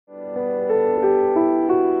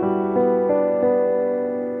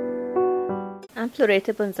I'm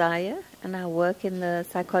Floretta Boonzaier, and I work in the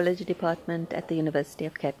psychology department at the University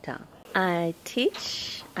of Cape Town. I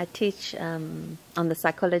teach on the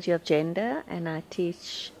psychology of gender, and I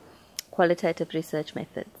teach qualitative research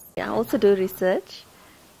methods. I also do research,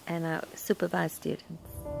 and I supervise students.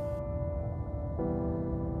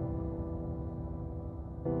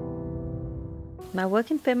 My work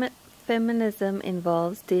in feminism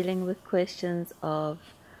involves dealing with questions of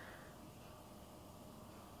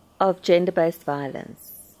gender-based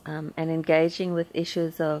violence and engaging with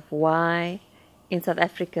issues of why in South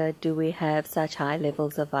Africa do we have such high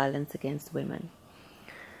levels of violence against women.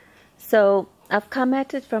 So I've come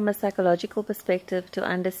at it from a psychological perspective to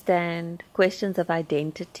understand questions of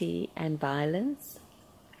identity and violence,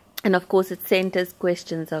 and of course it centers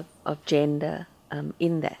questions of gender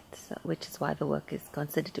in that, so, which is why the work is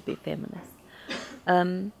considered to be feminist.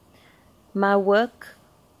 I've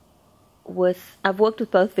worked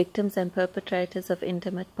with both victims and perpetrators of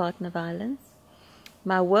intimate partner violence.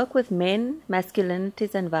 My work with men,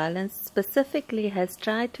 masculinities and violence specifically has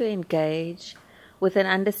tried to engage with an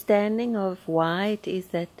understanding of why it is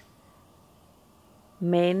that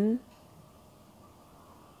men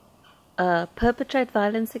perpetrate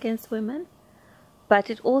violence against women,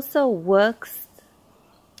 but it also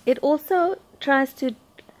tries to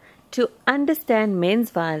understand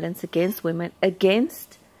men's violence against women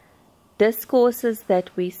against discourses that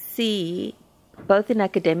we see both in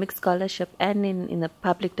academic scholarship and in the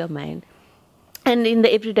public domain, and in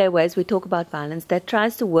the everyday ways we talk about violence, that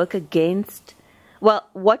tries to work against, well,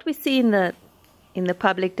 what we see in the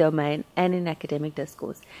public domain and in academic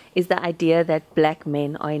discourse is the idea that black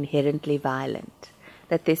men are inherently violent,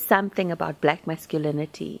 that there's something about black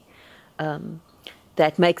masculinity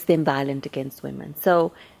that makes them violent against women.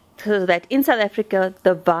 So that in South Africa,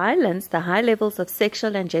 the violence, the high levels of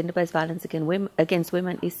sexual and gender-based violence against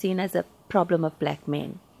women is seen as a problem of black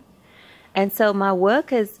men. And so my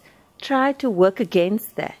work has tried to work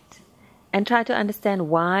against that and try to understand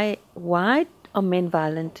why are men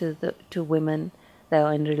violent to women they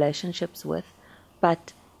are in relationships with,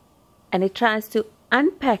 and it tries to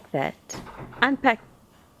unpack that, unpack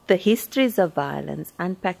the histories of violence,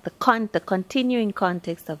 unpack the continuing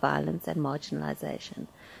context of violence and marginalization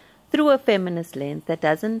through a feminist lens that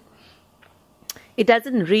doesn't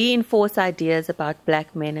reinforce ideas about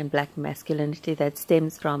black men and black masculinity that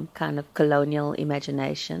stems from kind of colonial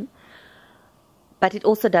imagination, but it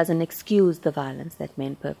also doesn't excuse the violence that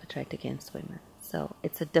men perpetrate against women. So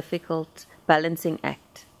it's a difficult balancing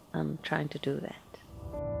act trying to do that.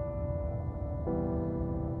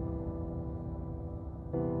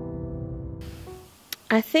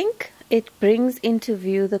 I think it brings into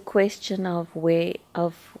view the question of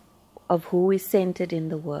who is centered in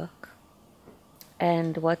the work,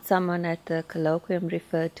 and what someone at the colloquium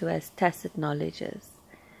referred to as tacit knowledges.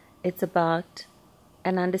 It's about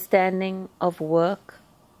an understanding of work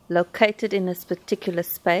located in a particular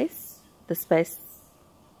space, the space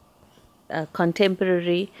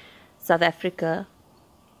contemporary South Africa,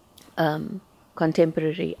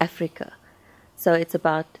 contemporary Africa. So it's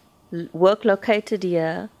about work located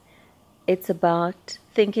here. It's about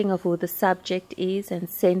thinking of who the subject is and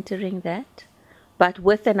centering that, but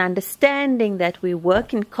with an understanding that we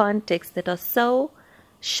work in contexts that are so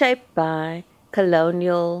shaped by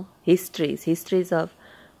colonial histories of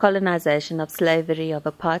colonization, of slavery, of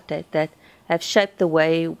apartheid, that have shaped the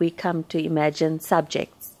way we come to imagine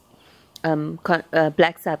subjects,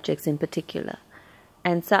 black subjects in particular.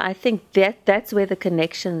 And so I think that's where the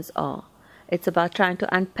connections are. It's about trying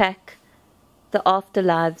to unpack the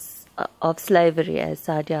afterlives of slavery, as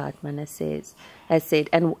Saadia Hartman has said,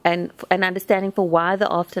 and understanding for why the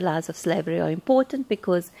afterlives of slavery are important,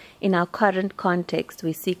 because in our current context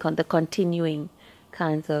we see the continuing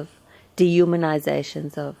kinds of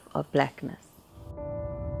dehumanizations of blackness.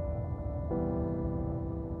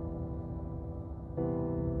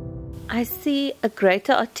 I see a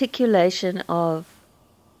greater articulation of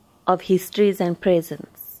histories and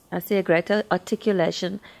presence. I see a greater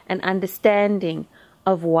articulation and understanding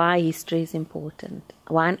of why history is important,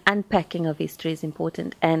 why an unpacking of history is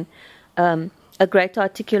important, and a greater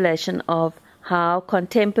articulation of how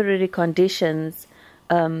contemporary conditions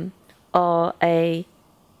are a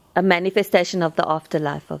manifestation of the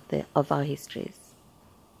afterlife of our histories.